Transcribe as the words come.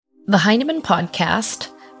The Heinemann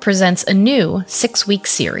Podcast presents a new 6-week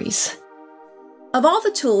series. Of all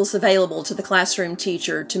the tools available to the classroom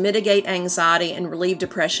teacher to mitigate anxiety and relieve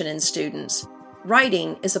depression in students,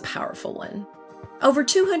 writing is a powerful one. Over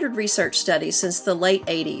 200 research studies since the late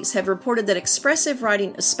 80s have reported that expressive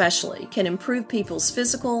writing especially can improve people's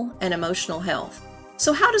physical and emotional health.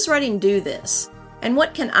 So how does writing do this? And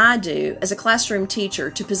what can I do as a classroom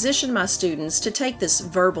teacher to position my students to take this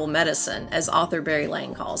verbal medicine, as author Barry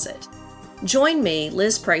Lane calls it? Join me,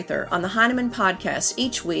 Liz Prather, on the Heinemann Podcast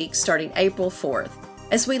each week starting April 4th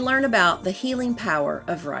as we learn about the healing power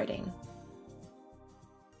of writing.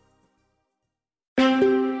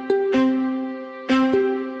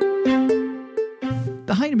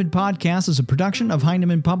 The Heinemann Podcast is a production of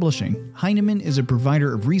Heinemann Publishing. Heinemann is a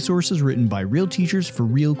provider of resources written by real teachers for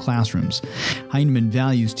real classrooms. Heinemann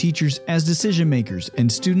values teachers as decision makers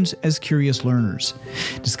and students as curious learners.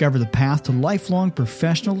 Discover the path to lifelong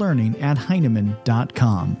professional learning at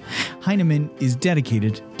Heinemann.com. Heinemann is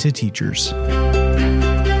dedicated to teachers.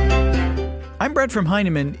 I'm Brett from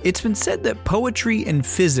Heinemann. It's been said that poetry and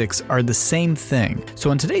physics are the same thing.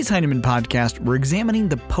 So on today's Heinemann Podcast, we're examining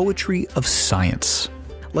the poetry of science.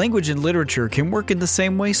 Language and literature can work in the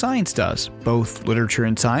same way science does. Both literature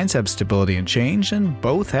and science have stability and change, and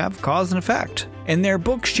both have cause and effect. In their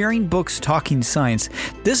book, Sharing Books, Talking Science,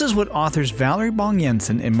 this is what authors Valerie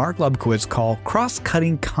Bang-Jensen and Mark Lubkowitz call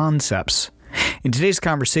cross-cutting concepts. In today's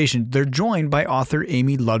conversation, they're joined by author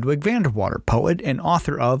Amy Ludwig VanDerwater, poet and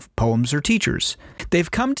author of Poems Are Teachers. They've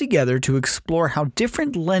come together to explore how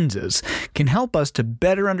different lenses can help us to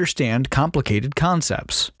better understand complicated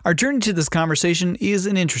concepts. Our journey to this conversation is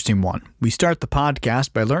an interesting one. We start the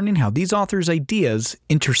podcast by learning how these authors' ideas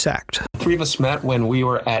intersect. Three of us met when we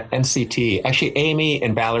were at NCT. Actually, Amy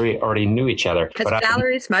and Valerie already knew each other. Because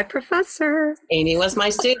Valerie's my professor. Amy was my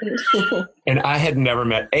student. And I had never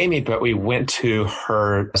met Amy, but we went to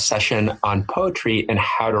her session on poetry and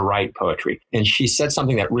how to write poetry. And she said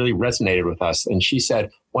something that really resonated with us. And she said,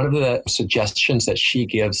 one of the suggestions that she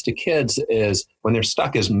gives to kids is when they're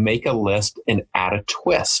stuck is make a list and add a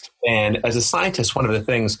twist. And as a scientist, one of the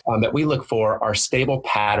things that we look for are stable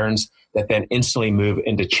patterns that then instantly move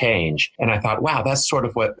into change. And I thought, wow, that's sort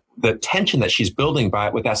of what the tension that she's building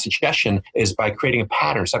with that suggestion is by creating a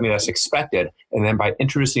pattern, something that's expected. And then by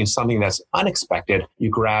introducing something that's unexpected, you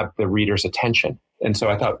grab the reader's attention. And so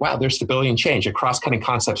I thought, wow, there's stability and change, a cross-cutting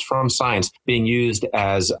concepts from science being used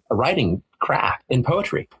as a writing craft in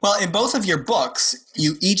poetry. Well, in both of your books,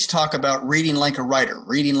 you each talk about reading like a writer,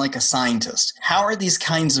 reading like a scientist. How are these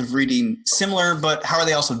kinds of reading similar, but how are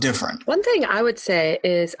they also different? One thing I would say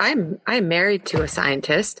is I'm married to a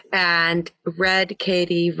scientist and read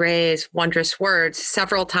Katie Ray's Wondrous Words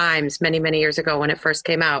several times many, many years ago when it first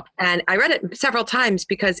came out. And I read it several times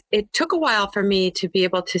because it took a while for me to be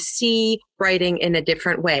able to see writing in a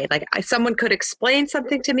different way. Like someone could explain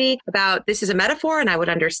something to me about this is a metaphor and I would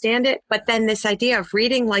understand it. But then this idea of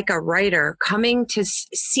reading like a writer, coming to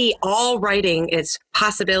see all writing as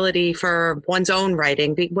possibility for one's own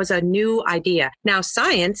writing was a new idea. Now,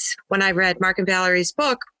 science, when I read Mark and Valerie's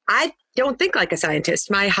book, I don't think like a scientist.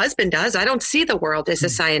 My husband does. I don't see the world as a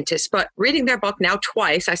scientist, but reading their book now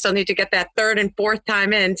twice, I still need to get that third and fourth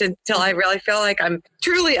time in until I really feel like I'm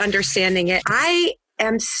truly understanding it. I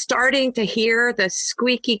am starting to hear the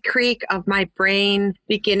squeaky creak of my brain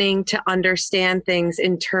beginning to understand things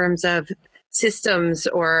in terms of systems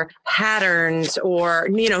or patterns or,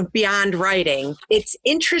 beyond writing. It's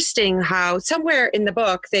interesting how somewhere in the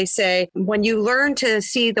book they say, when you learn to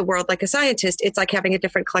see the world like a scientist, it's like having a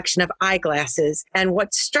different collection of eyeglasses. And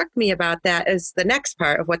what struck me about that is the next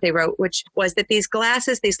part of what they wrote, which was that these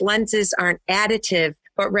lenses aren't additive,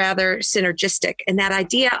 but rather synergistic. And that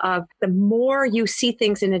idea of the more you see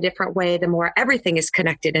things in a different way, the more everything is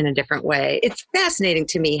connected in a different way. It's fascinating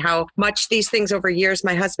to me how much these things over years,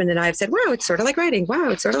 my husband and I have said, wow, it's sort of like writing. Wow,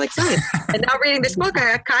 it's sort of like science. And now reading this book,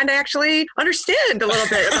 I kind of actually understand a little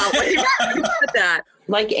bit about what he meant with that.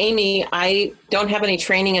 Like Amy, I don't have any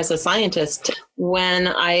training as a scientist. When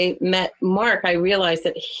I met Mark, I realized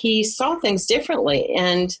that he saw things differently,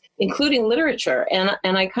 and including literature. And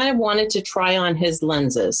I kind of wanted to try on his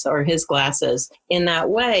lenses or his glasses in that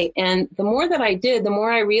way. And the more that I did, the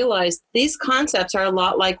more I realized these concepts are a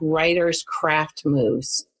lot like writers' craft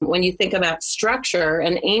moves. When you think about structure,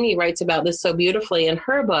 and Amy writes about this so beautifully in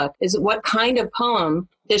her book, is what kind of poem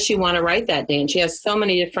does she want to write that day? And she has so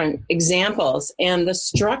many different examples. And the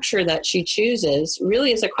structure that she chooses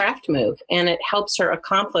really is a craft move, and it helps her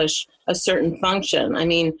accomplish a certain function. I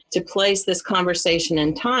mean, to place this conversation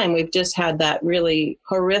in time, we've just had that really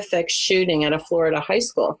horrific shooting at a Florida high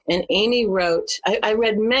school. And Amy wrote, I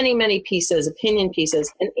read many, many pieces, opinion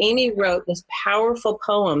pieces, and Amy wrote this powerful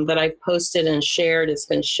poem that I've posted and shared. It's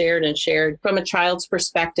been shared and shared from a child's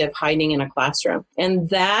perspective, hiding in a classroom. And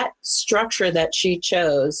that structure that she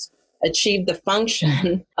chose achieved the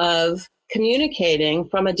function of communicating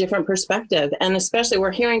from a different perspective. And especially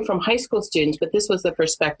we're hearing from high school students, but this was the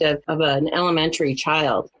perspective of an elementary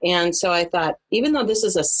child. And so I thought, even though this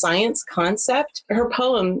is a science concept, her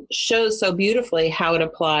poem shows so beautifully how it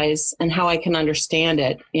applies and how I can understand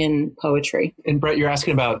it in poetry. And Brett, you're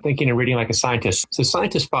asking about thinking and reading like a scientist. So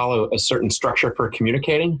scientists follow a certain structure for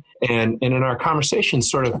communicating. And in our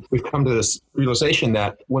conversations, we've come to this realization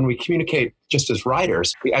that when we communicate just as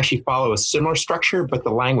writers, we actually follow a similar structure, but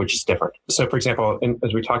the language is different. So, for example,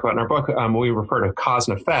 as we talk about in our book, when we refer to cause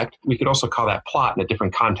and effect, we could also call that plot in a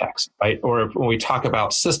different context, right? Or when we talk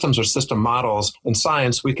about systems or system models in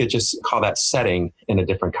science, we could just call that setting in a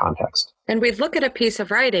different context. And we look at a piece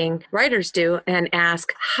of writing, writers do, and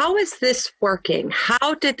ask, how is this working?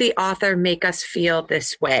 How did the author make us feel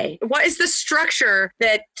this way? What is the structure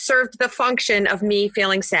that served the function of me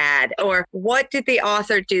feeling sad? Or what did the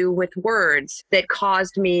author do with words that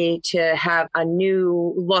caused me to have a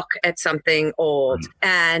new look at something old?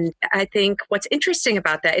 And I think what's interesting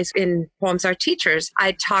about that is in Poems Are Teachers,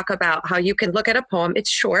 I talk about how you can look at a poem.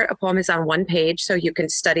 It's short. A poem is on one page, so you can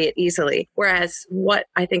study it easily. Whereas what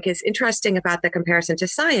I think is interesting about the comparison to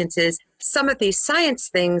science is some of these science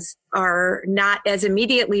things are not as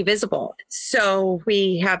immediately visible. So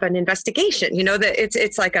we have an investigation, that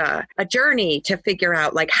it's like a journey to figure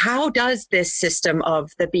out, like, how does this system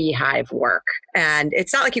of the beehive work? And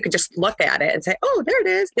it's not like you can just look at it and say, oh, there it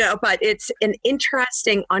is, but it's an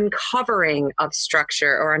interesting uncovering of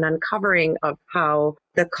structure or an uncovering of how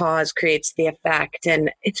the cause creates the effect.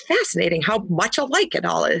 And it's fascinating how much alike it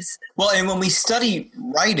all is. Well, and when we study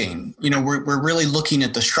writing, we're really looking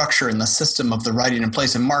at the structure and the system of the writing in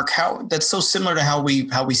place. And Mark, that's so similar to how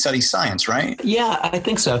we study science, right? Yeah, I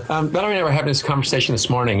think so. Valerie and I were having this conversation this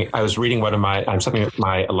morning. I was reading something that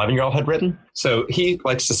my 11-year-old had written. So he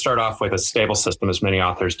likes to start off with a stable system, as many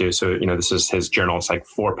authors do. So, this is his journal. It's like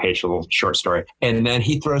 4-page little short story. And then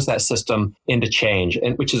he throws that system into change,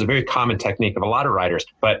 which is a very common technique of a lot of writers.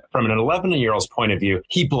 But from an 11-year-old's point of view,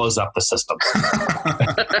 he blows up the system.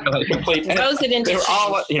 Throws it into they're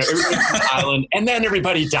all, everybody's on the island, and then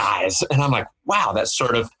everybody dies. And I'm like, wow, that's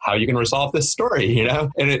sort of how you can resolve this story,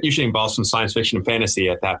 And it usually involves some science fiction and fantasy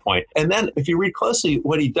at that point. And then if you read closely,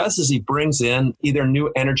 what he does is he brings in either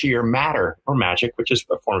new energy or matter or magic, which is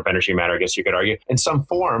a form of energy matter, I guess you could argue, in some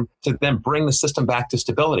form to then bring the system back to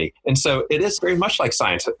stability. And so it is very much like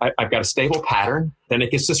science. I've got a stable pattern, then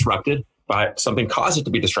it gets disrupted. But something caused it to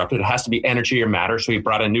be disrupted. It has to be energy or matter. So we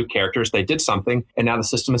brought in new characters. They did something, and now the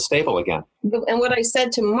system is stable again. And what I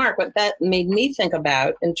said to Mark, what that made me think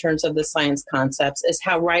about in terms of the science concepts is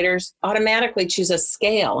how writers automatically choose a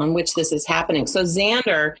scale in which this is happening. So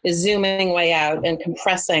Xander is zooming way out and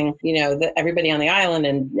compressing, everybody on the island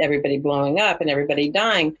and everybody blowing up and everybody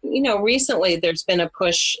dying. Recently there's been a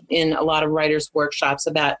push in a lot of writers' workshops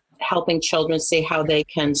about helping children see how they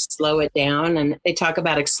can slow it down. And they talk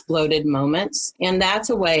about exploded moments. And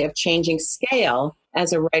that's a way of changing scale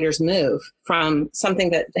as a writer's move from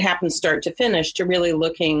something that happens start to finish to really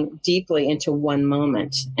looking deeply into one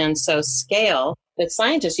moment. And so scale that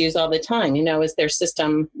scientists use all the time, is their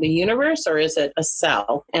system the universe or is it a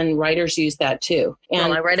cell? And writers use that too. And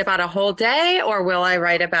will I write about a whole day or will I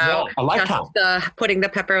write about a lifetime? Just putting the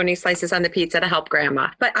pepperoni slices on the pizza to help grandma?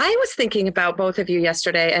 But I was thinking about both of you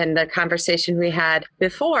yesterday and the conversation we had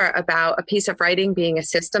before about a piece of writing being a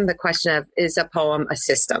system, the question of, is a poem a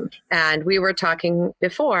system? And we were talking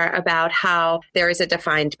before about how there is a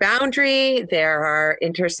defined boundary, there are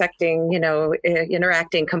intersecting,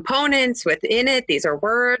 interacting components within it. These are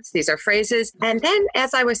words, these are phrases. And then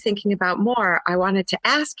as I was thinking about more, I wanted to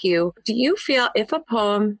ask you, do you feel if a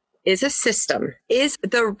poem is a system, is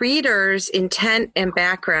the reader's intent and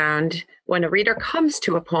background when a reader comes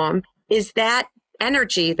to a poem, is that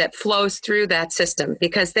energy that flows through that system?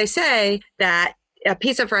 Because they say that a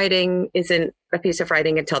piece of writing isn't a piece of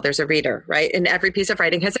writing until there's a reader, right? And every piece of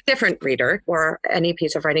writing has a different reader, or any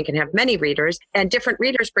piece of writing can have many readers, and different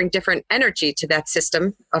readers bring different energy to that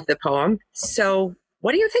system of the poem. So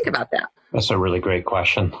what do you think about that? That's a really great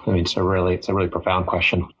question. I mean, it's a really profound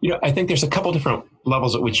question. I think there's a couple different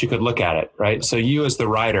levels at which you could look at it, right? So you as the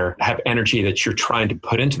writer have energy that you're trying to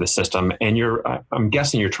put into the system, and I'm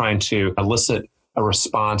guessing you're trying to elicit a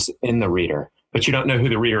response in the reader, but you don't know who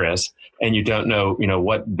the reader is, and you don't know,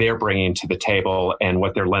 what they're bringing to the table and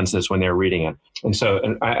what their lens is when they're reading it. And so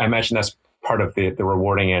I imagine that's part of the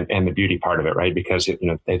rewarding and the beauty part of it, right? Because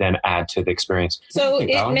they then add to the experience. So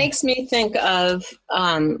it makes me think of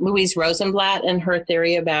Louise Rosenblatt and her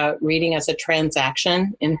theory about reading as a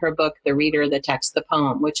transaction in her book, The Reader, the Text, the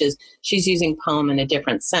Poem, which is she's using poem in a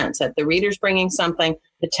different sense, that the reader's bringing something,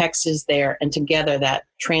 the text is there, and together that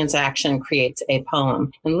transaction creates a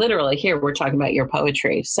poem. And literally here we're talking about your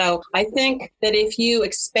poetry. So I think that if you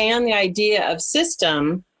expand the idea of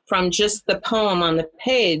system from just the poem on the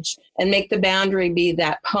page and make the boundary be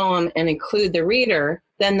that poem and include the reader,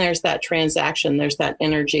 then there's that transaction, there's that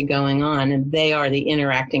energy going on, and they are the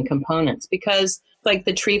interacting components. Because like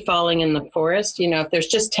the tree falling in the forest, if there's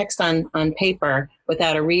just text on paper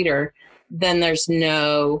without a reader, then there's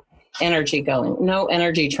no energy going, no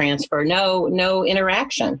energy transfer, no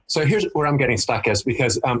interaction. So here's where I'm getting stuck is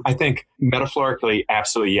because I think metaphorically,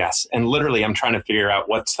 absolutely yes. And literally, I'm trying to figure out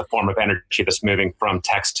what's the form of energy that's moving from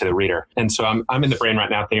text to the reader. And so I'm in the brain right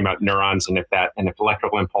now thinking about neurons and if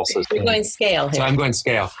electrical impulses. You're going scale here. So I'm going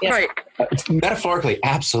scale. Yeah. Right. Metaphorically,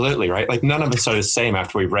 absolutely, right? Like none of us are the same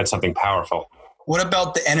after we've read something powerful. What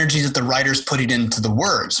about the energy that the writer's putting into the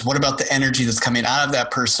words? What about the energy that's coming out of that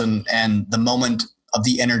person and the moment of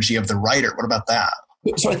the energy of the writer? What about that?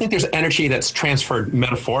 So I think there's energy that's transferred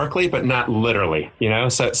metaphorically, but not literally,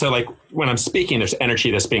 So like when I'm speaking, there's energy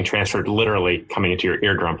that's being transferred literally coming into your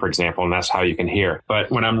eardrum, for example, and that's how you can hear. But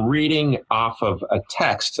when I'm reading off of a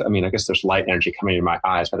text, I mean, I guess there's light energy coming into my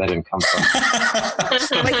eyes, but that didn't come from.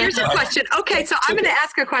 But here's a question. Okay, so I'm going to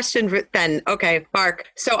ask a question then. Okay, Mark.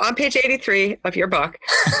 So on page 83 of your book,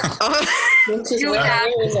 you have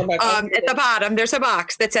at the bottom, there's a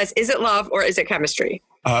box that says, is it love or is it chemistry?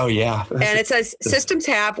 Oh, yeah. And it says, systems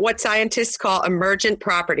have what scientists call emergent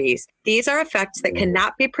properties. These are effects that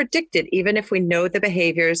cannot be predicted even if we know the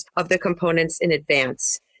behaviors of the components in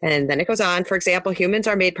advance. And then it goes on. For example, humans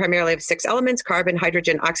are made primarily of 6 elements: carbon,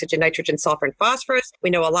 hydrogen, oxygen, nitrogen, sulfur, and phosphorus. We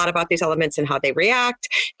know a lot about these elements and how they react.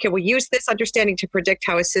 Can we use this understanding to predict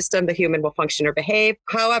how a system, the human, will function or behave?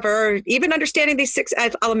 However, even understanding these 6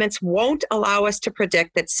 elements won't allow us to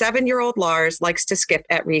predict that 7-year-old Lars likes to skip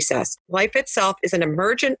at recess. Life itself is an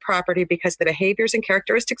emergent property because the behaviors and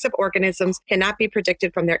characteristics of organisms cannot be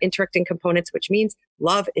predicted from their interacting components, which means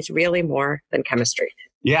love is really more than chemistry.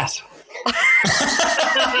 Yes.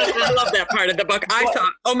 I love that part of the book. I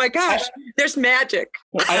thought, oh my gosh, there's magic.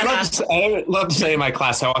 I love to say in my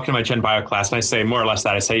class, I walk into my Gen Bio class and I say more or less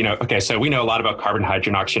that. I say, okay, so we know a lot about carbon,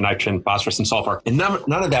 hydrogen, oxygen, nitrogen, phosphorus, and sulfur. And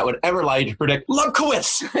none of that would ever allow you to predict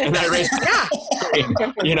Lubkowitz. And then I raise,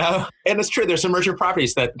 And it's true. There's emergent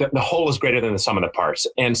properties that the whole is greater than the sum of the parts.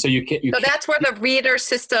 And so so that's where the reader,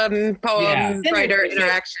 system, poem, writer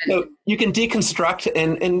interaction. So you can deconstruct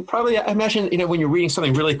and probably, I imagine, when you're reading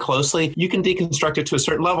something really closely, you can deconstruct it to a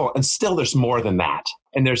certain level, and still there's more than that.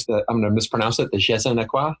 And there's I'm going to mispronounce it, the je ne sais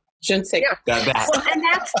quoi. Je ne sais quoi. Well, and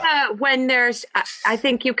that's when there's, I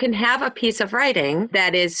think you can have a piece of writing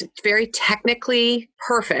that is very technically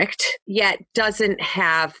perfect, yet doesn't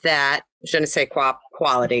have that je ne sais quoi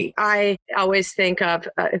quality. I always think of,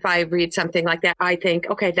 if I read something like that, I think,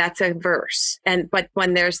 okay, that's a verse. But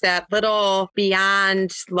when there's that little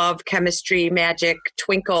beyond love, chemistry, magic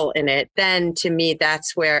twinkle in it, then to me,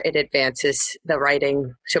 that's where it advances the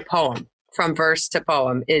writing to poem. From verse to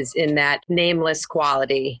poem is in that nameless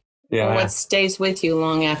quality. Yeah. What stays with you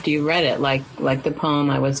long after you read it, like the poem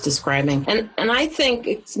I was describing. And I think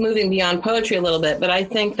it's moving beyond poetry a little bit, but I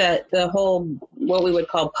think that the whole, what we would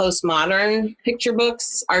call postmodern picture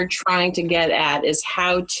books are trying to get at is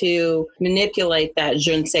how to manipulate that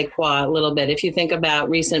je ne sais quoi a little bit. If you think about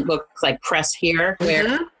recent books like Press Here,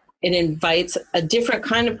 where it invites a different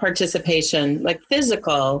kind of participation, like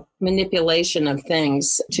physical manipulation of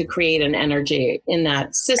things to create an energy in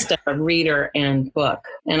that system of reader and book.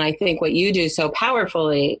 And I think what you do so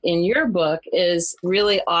powerfully in your book is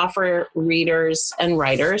really offer readers and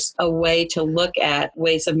writers a way to look at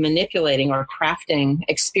ways of manipulating or crafting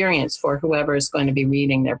experience for whoever is going to be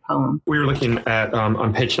reading their poem. We were looking at,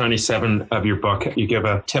 on page 97 of your book, you give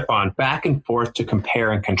a tip on back and forth to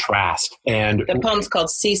compare and contrast. And the poem's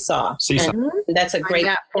called Seesaw. Seesaw. And that's a great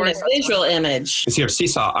visual image. So you have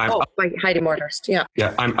Seesaw. like Heidi Mortarst. Yeah.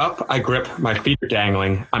 Yeah. I'm up, I grip, my feet are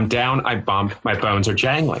dangling. I'm down, I bump, my bones are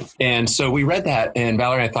jangling. And so we read that, and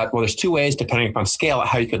Valerie and I thought, well, there's two ways, depending upon scale,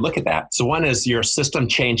 how you could look at that. So one is your system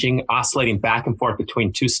changing, oscillating back and forth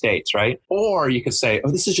between two states, right? Or you could say,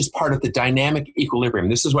 oh, this is just part of the dynamic equilibrium.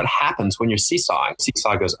 This is what happens when you're seesawing.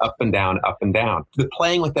 Seesaw goes up and down, up and down. The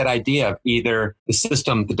playing with that idea of either the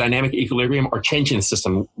system, the dynamic equilibrium, or changing the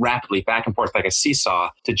system rapidly back and forth like a seesaw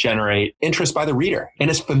to generate interest by the reader. And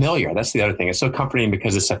it's familiar. That's the other thing. It's so comforting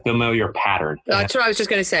because it's a familiar pattern. That's what I was just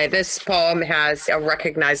going to say. This poem has a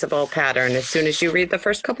recognizable pattern. As soon as you read the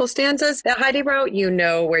first couple stanzas that Heidi wrote, you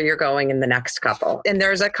know where you're going in the next couple. And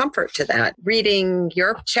there's a comfort to that. Reading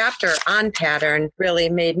your chapter on pattern really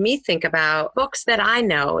made me think about books that I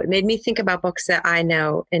know. It made me think about books that I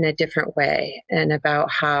know in a different way, and about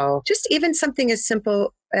how just even something as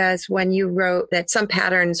simple as when you wrote that some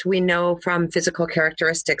patterns we know from physical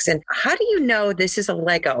characteristics. And how do you know this is a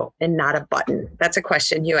Lego and not a button? That's a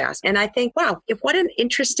question you asked. And I think, wow, what an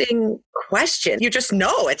interesting question. You just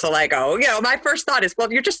know it's a Lego. You know, my first thought is,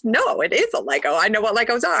 well, you just know it is a Lego. I know what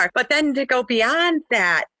Legos are. But then to go beyond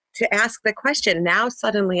that, to ask the question, now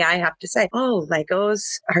suddenly I have to say, oh,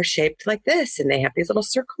 Legos are shaped like this, and they have these little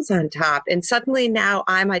circles on top. And suddenly now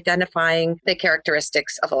I'm identifying the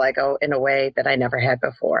characteristics of a Lego in a way that I never had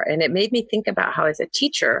before. And it made me think about how, as a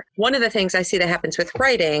teacher, one of the things I see that happens with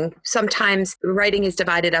writing, sometimes writing is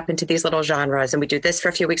divided up into these little genres, and we do this for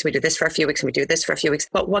a few weeks, we do this for a few weeks, and we do this for a few weeks.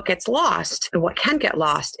 But what gets lost, and what can get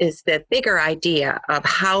lost, is the bigger idea of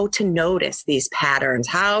how to notice these patterns,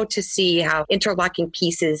 how to see how interlocking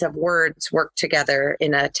pieces of words work together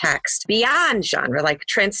in a text beyond genre, like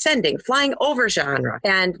transcending, flying over genre.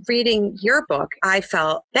 And reading your book, I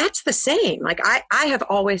felt that's the same. Like I have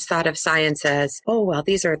always thought of science as, oh, well,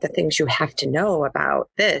 these are the things you have to know about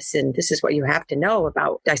this, and this is what you have to know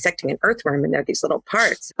about dissecting an earthworm, and they're these little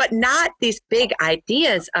parts, but not these big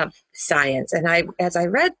ideas of science. And as I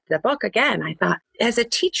read the book again, I thought, as a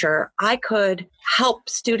teacher, I could help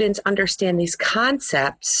students understand these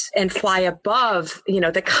concepts and fly above,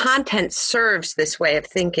 the content serves this way of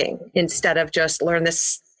thinking, instead of just learn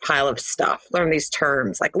this pile of stuff, learn these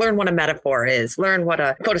terms, like learn what a metaphor is, learn what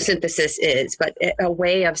a photosynthesis is, but a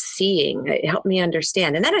way of seeing. It helped me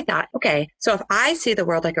understand. And then I thought, okay, so if I see the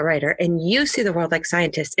world like a writer and you see the world like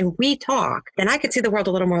scientists and we talk, then I could see the world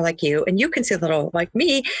a little more like you and you can see a little like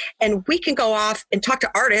me, and we can go off and talk to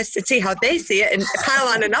artists and see how they see it and pile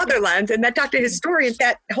on another lens, and then talk to historians.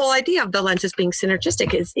 That whole idea of the lenses being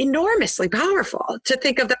synergistic is enormously powerful, to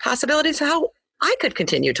think of the possibilities of how I could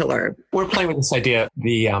continue to learn. We're playing with this idea,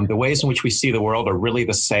 the ways in which we see the world are really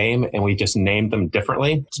the same, and we just name them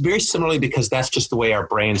differently. It's very similarly because that's just the way our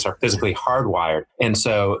brains are physically hardwired. And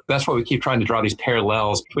so that's why we keep trying to draw these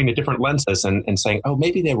parallels between the different lenses and saying, oh,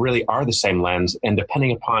 maybe they really are the same lens. And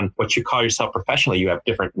depending upon what you call yourself professionally, you have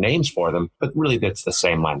different names for them, but really that's the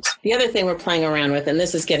same lens. The other thing we're playing around with, and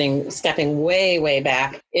this is stepping way, way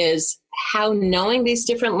back, is how knowing these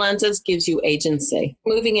different lenses gives you agency.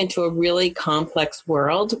 Moving into a really complex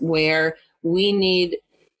world where we need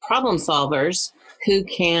problem solvers who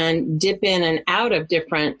can dip in and out of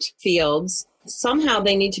different fields. Somehow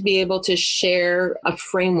they need to be able to share a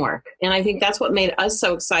framework. And I think that's what made us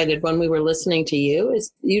so excited when we were listening to you,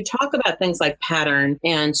 is you talk about things like pattern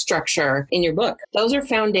and structure in your book. Those are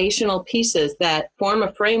foundational pieces that form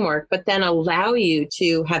a framework, but then allow you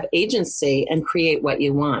to have agency and create what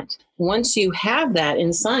you want. Once you have that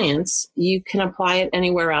in science, you can apply it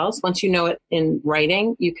anywhere else. Once you know it in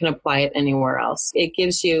writing, you can apply it anywhere else. It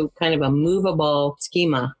gives you kind of a movable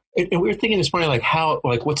schema. And we were thinking this morning,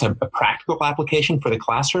 what's a practical application for the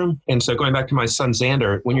classroom? And so going back to my son,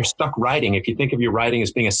 Xander, when you're stuck writing, if you think of your writing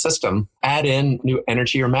as being a system, add in new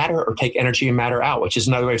energy or matter, or take energy and matter out, which is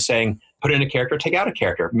another way of saying, put in a character, take out a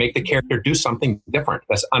character, make the character do something different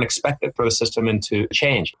that's unexpected, throw the system into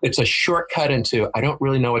change. It's a shortcut into, I don't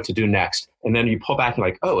really know what to do next. And then you pull back and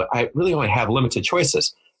like, oh, I really only have limited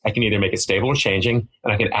choices. I can either make it stable or changing,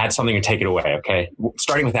 and I can add something and take it away. Okay.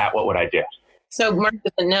 Starting with that, what would I do? So Mark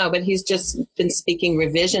doesn't know, but he's just been speaking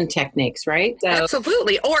revision techniques, right? So,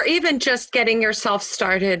 absolutely. Or even just getting yourself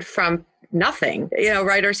started from nothing.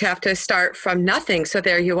 Writers have to start from nothing. So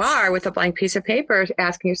there you are with a blank piece of paper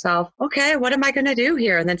asking yourself, okay, what am I going to do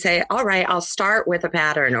here? And then say, all right, I'll start with a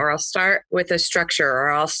pattern, or I'll start with a structure,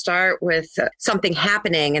 or I'll start with something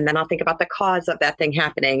happening. And then I'll think about the cause of that thing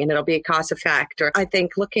happening, and it'll be a cause effect. Or I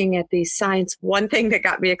think looking at these science, one thing that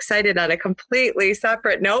got me excited on a completely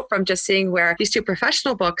separate note from just seeing where these two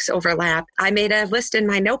professional books overlap, I made a list in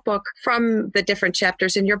my notebook from the different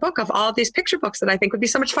chapters in your book of all of these picture books that I think would be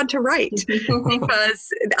so much fun to write. because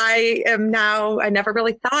I never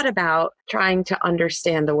really thought about trying to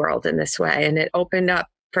understand the world in this way. And it opened up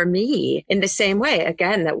for me in the same way,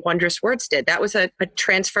 again, that Wondrous Words did. That was a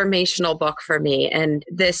transformational book for me. And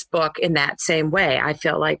this book in that same way, I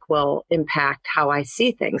feel like will impact how I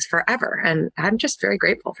see things forever. And I'm just very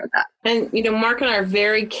grateful for that. And, Mark and I are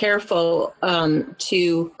very careful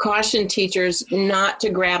to caution teachers not to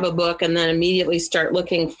grab a book and then immediately start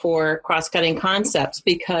looking for cross-cutting concepts,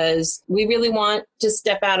 because we really want to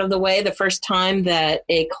step out of the way the first time that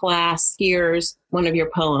a class hears one of your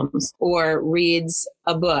poems or reads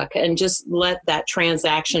a book, and just let that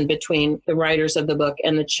transaction between the writers of the book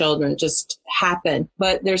and the children just happen.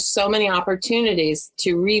 But there's so many opportunities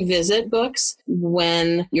to revisit books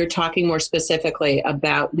when you're talking more specifically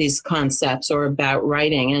about these concepts or about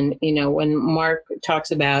writing. And, when Mark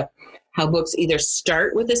talks about how books either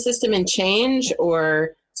start with a system and change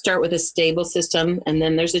or start with a stable system and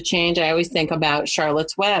then there's a change, I always think about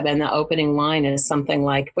Charlotte's Web, and the opening line is something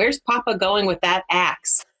like, "Where's Papa going with that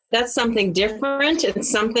axe?" That's something different, and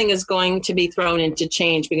something is going to be thrown into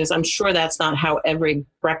change, because I'm sure that's not how every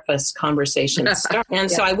breakfast conversation starts.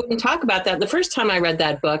 And so I wouldn't talk about that the first time I read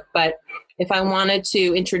that book, but if I wanted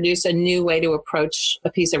to introduce a new way to approach a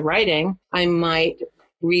piece of writing, I might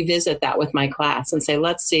revisit that with my class and say,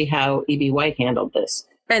 let's see how E.B. White handled this.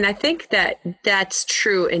 And I think that that's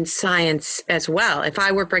true in science as well. If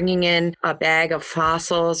I were bringing in a bag of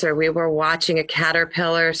fossils, or we were watching a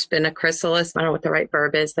caterpillar spin a chrysalis, I don't know what the right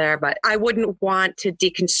verb is there, but I wouldn't want to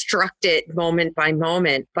deconstruct it moment by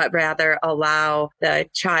moment, but rather allow the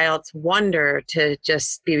child's wonder to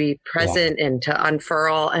just be present and to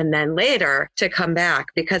unfurl, and then later to come back,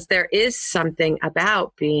 because there is something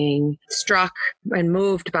about being struck and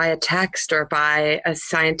moved by a text or by a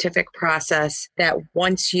scientific process that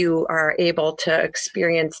once you are able to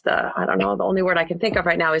experience the only word I can think of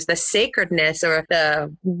right now is the sacredness or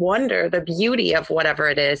the wonder, the beauty of whatever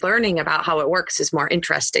it is, learning about how it works is more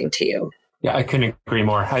interesting to you. Yeah, I couldn't agree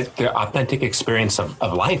more. The authentic experience of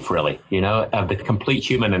life, really, of the complete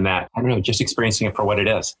human in that, just experiencing it for what it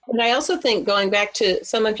is. But I also think going back to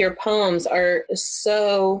some of your poems are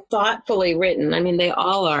so thoughtfully written. I mean, they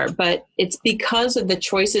all are, but it's because of the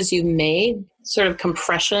choices you've made. Sort of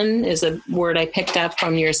compression is a word I picked up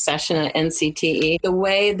from your session at NCTE. The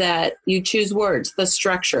way that you choose words, the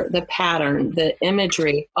structure, the pattern, the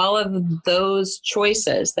imagery, all of those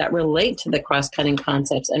choices that relate to the cross-cutting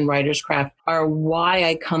concepts and writer's craft are why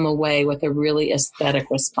I come away with a really aesthetic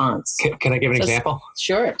response. Can I give an example?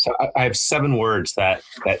 Sure. So I have 7 words that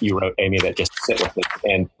you wrote, Amy, that just sit with me,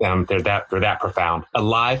 and they're that profound.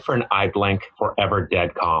 Alive for an eye blink, forever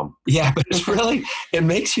dead calm. Yeah, but it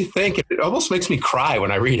makes you think. It almost makes me cry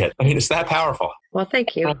when I read it. I mean, it's that powerful. Well,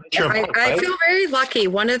 thank you. I feel very lucky.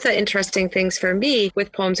 One of the interesting things for me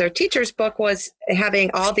with Poems Are Teachers book was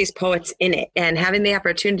having all these poets in it and having the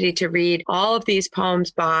opportunity to read all of these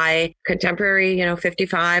poems by contemporary,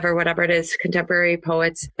 55 or whatever it is, contemporary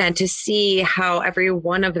poets, and to see how every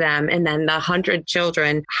one of them, and then the 100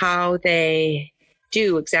 children, how they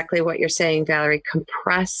do exactly what you're saying, Valerie,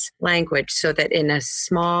 compress language so that in a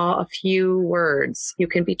few words, you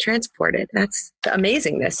can be transported. That's the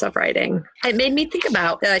amazingness of writing. It made me think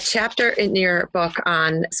about the chapter in your book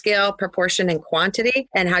on scale, proportion, and quantity,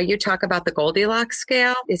 and how you talk about the Goldilocks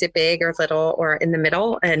scale. Is it big or little or in the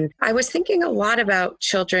middle? And I was thinking a lot about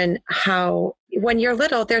children, how when you're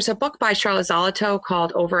little, there's a book by Charlotte Zolotow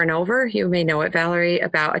called Over and Over. You may know it, Valerie,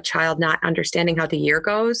 about a child not understanding how the year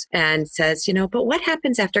goes and says, but what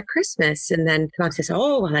happens after Christmas? And then the mom says,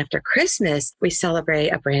 after Christmas, we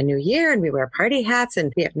celebrate a brand new year and we wear party hats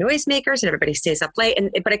and we have noisemakers and everybody stays up late.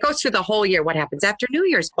 But it goes through the whole year. What happens after New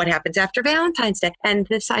Year's? What happens after Valentine's Day? And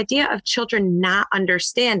this idea of children not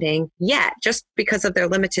understanding yet, just because of their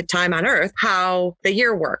limited time on earth, how the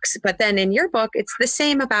year works. But then in your book, it's the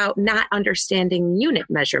same about not understanding unit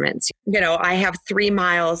measurements. I have 3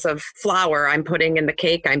 miles of flour I'm putting in the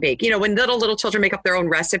cake I'm baking. When little children make up their own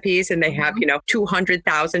recipes and they have,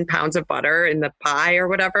 200,000 pounds of butter in the pie or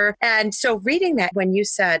whatever. And so reading that, when you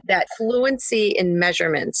said that fluency in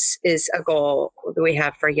measurements is a goal that we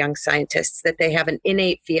have for young scientists, that they have an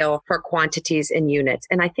innate feel for quantities and units.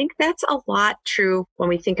 And I think that's a lot true when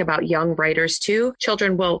we think about young writers too.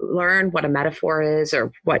 Children will learn what a metaphor is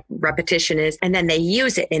or what repetition is, and then they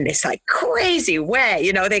use it in this crazy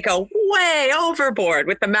way. They go, way overboard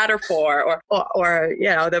with the metaphor, or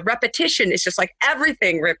the repetition is just like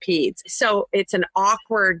everything repeats. So it's an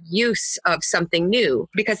awkward use of something new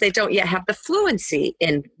because they don't yet have the fluency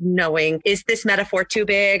in knowing, is this metaphor too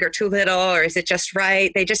big or too little, or is it just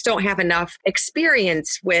right? They just don't have enough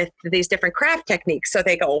experience with these different craft techniques. So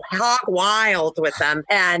they go hog wild with them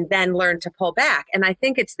and then learn to pull back. And I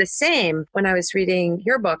think it's the same when I was reading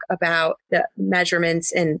your book about the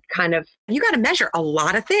measurements and kind of, you got to measure a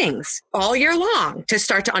lot of things all year long to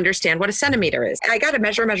start to understand what a centimeter is. I got to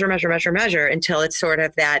measure until it's sort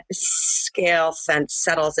of that scale sense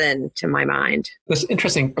settles into my mind. It's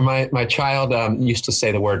interesting. My child used to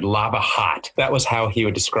say the word lava hot. That was how he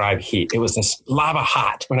would describe heat. It was this lava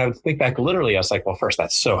hot. When I would think back literally, I was like, well, first,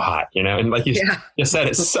 that's so hot, and like you said,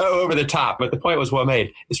 it's so over the top. But the point was well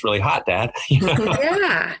made. It's really hot, Dad.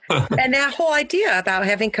 Yeah. And that whole idea about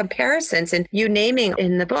having comparisons and you naming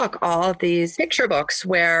in the book all of these picture books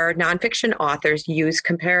where nonfiction authors use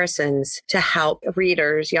comparisons to help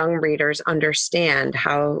young readers understand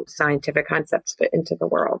how scientific concepts fit into the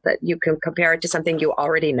world, that you can compare it to something you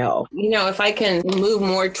already know. If I can move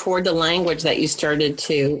more toward the language that you started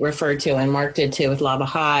to refer to and Mark did too with lava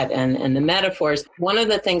hot and the metaphors, one of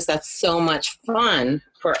the things that's so much fun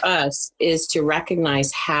for us is to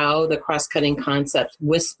recognize how the cross-cutting concepts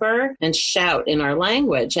whisper and shout in our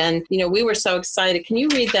language. And, we were so excited. Can you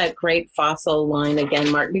read that great fossil line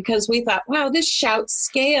again, Mark? Because we thought, wow, this shouts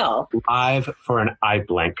scale. Live for an eye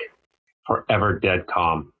blink, forever dead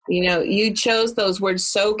calm. You chose those words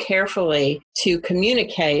so carefully to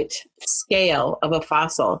communicate scale of a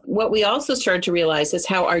fossil. What we also started to realize is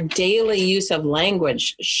how our daily use of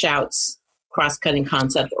language shouts cross-cutting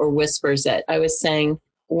concept or whispers it. I was saying,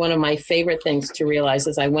 one of my favorite things to realize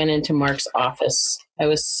is I went into Mark's office. I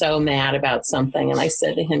was so mad about something. And I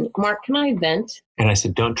said to him, Mark, can I vent? And I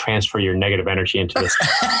said, don't transfer your negative energy into this.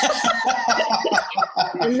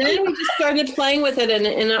 And then we just started playing with it. And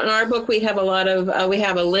in our book, we have we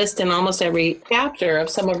have a list in almost every chapter of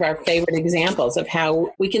some of our favorite examples of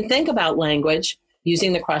how we can think about language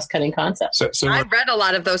using the cross-cutting concept. So I read a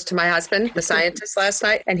lot of those to my husband, the scientist, last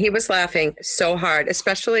night, and he was laughing so hard,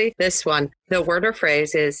 especially this one. The word or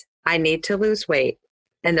phrase is, I need to lose weight.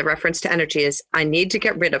 And the reference to energy is, I need to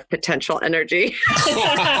get rid of potential energy. We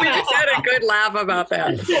just had a good laugh about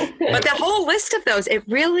that. But the whole list of those,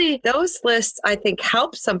 those lists, I think,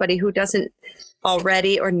 help somebody who doesn't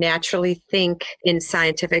already or naturally think in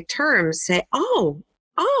scientific terms say, oh,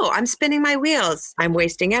 I'm spinning my wheels. I'm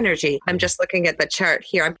wasting energy. I'm just looking at the chart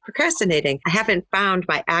here. I'm procrastinating. I haven't found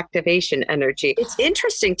my activation energy. It's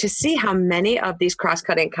interesting to see how many of these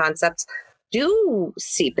cross-cutting concepts do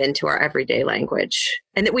seep into our everyday language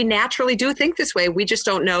and that we naturally do think this way. We just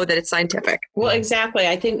don't know that it's scientific. Well, exactly.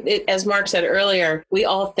 I think, as Mark said earlier, we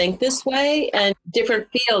all think this way and different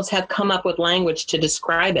fields have come up with language to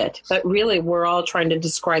describe it. But really, we're all trying to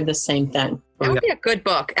describe the same thing. That would be a good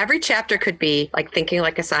book. Every chapter could be like thinking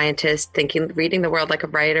like a scientist, reading the world like a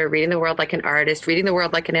writer, reading the world like an artist, reading the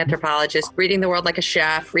world like an anthropologist, reading the world like a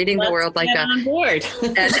chef, reading the world like on board.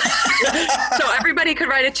 So everybody could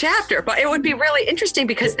write a chapter, but it would be really interesting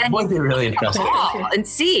because then it would be really interesting and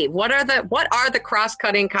see what are the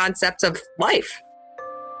cross-cutting concepts of life.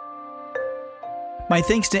 My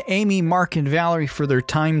thanks to Amy, Mark, and Valerie for their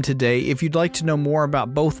time today. If you'd like to know more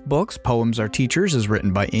about both books, Poems Are Teachers is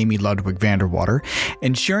written by Amy Ludwig VanDerwater,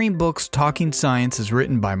 and Sharing Books, Talking Science is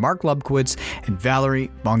written by Mark Lubkowitz and Valerie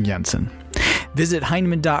Bang-Jensen. Visit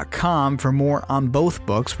Heinemann.com for more on both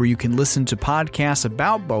books, where you can listen to podcasts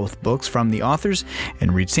about both books from the authors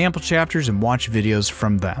and read sample chapters and watch videos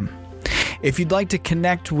from them. If you'd like to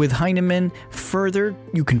connect with Heinemann further,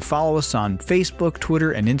 you can follow us on Facebook,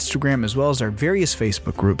 Twitter, and Instagram, as well as our various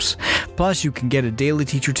Facebook groups. Plus, you can get a daily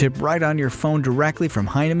teacher tip right on your phone directly from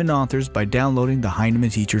Heinemann authors by downloading the Heinemann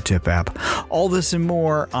Teacher Tip app. All this and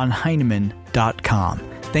more on Heinemann.com.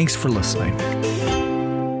 Thanks for listening.